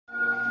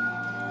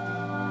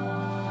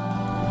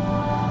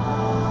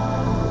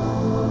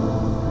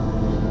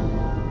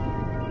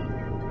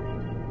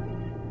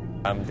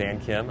I'm Dan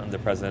Kim. I'm the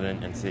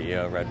president and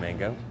CEO of Red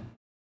Mango.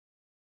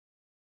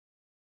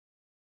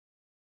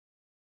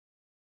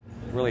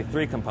 Really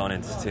three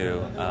components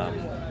to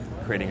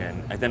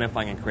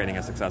identifying and creating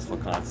a successful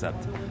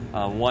concept.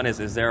 One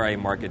is there a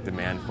market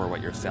demand for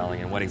what you're selling,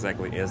 and what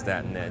exactly is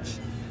that niche?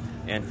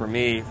 And for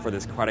me, for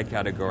this product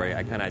category,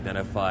 I kind of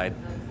identified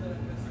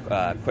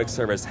quick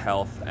service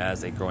health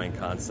as a growing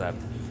concept.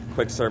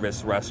 Quick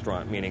service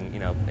restaurant,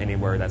 meaning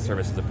anywhere that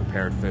services a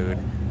prepared food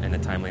in a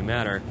timely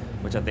manner,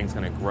 which I think is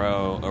going to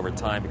grow over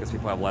time because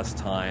people have less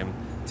time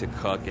to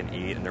cook and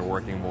eat, and they're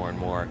working more and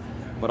more.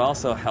 But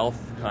also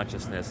health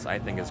consciousness, I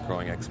think, is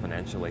growing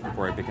exponentially.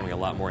 People are becoming a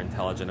lot more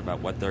intelligent about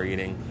what they're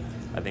eating.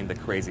 I think the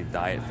crazy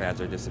diet fads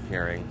are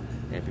disappearing,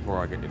 and people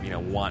are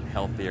want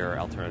healthier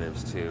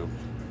alternatives to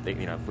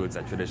foods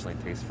that traditionally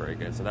taste very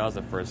good. So that was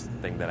the first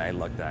thing that I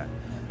looked at.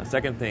 The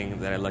second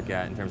thing that I look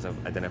at in terms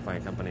of identifying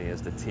a company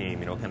is the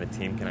team. What kind of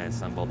team can I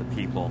assemble, the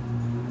people?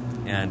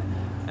 And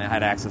I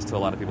had access to a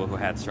lot of people who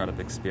had startup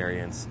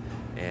experience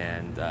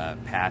and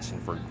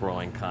passion for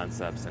growing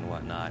concepts and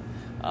whatnot.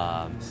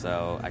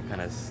 So I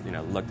kind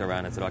of looked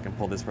around and said, I can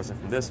pull this person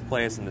from this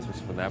place and this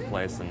person from that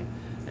place,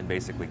 and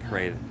basically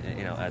create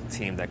a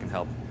team that can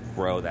help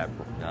grow that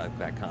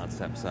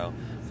concept. So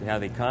you have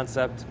the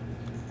concept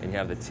and you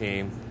have the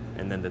team.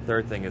 And then the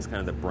third thing is kind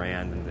of the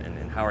brand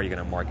and how are you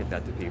going to market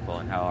that to people,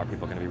 and how are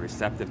people going to be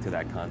receptive to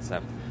that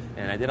concept.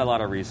 And I did a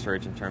lot of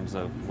research in terms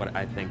of what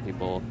I think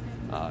people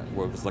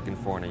was looking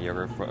for in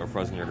a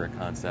frozen yogurt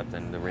concept,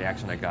 and the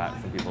reaction I got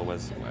from people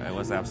was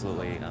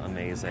absolutely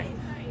amazing.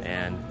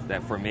 And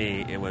that for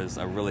me, it was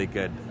a really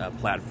good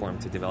platform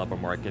to develop a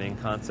marketing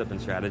concept and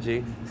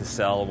strategy to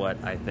sell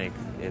what I think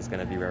is going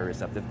to be very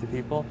receptive to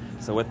people.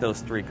 So with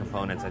those three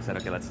components, I said,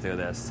 okay, let's do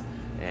this.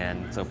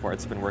 And so far,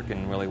 it's been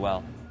working really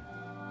well.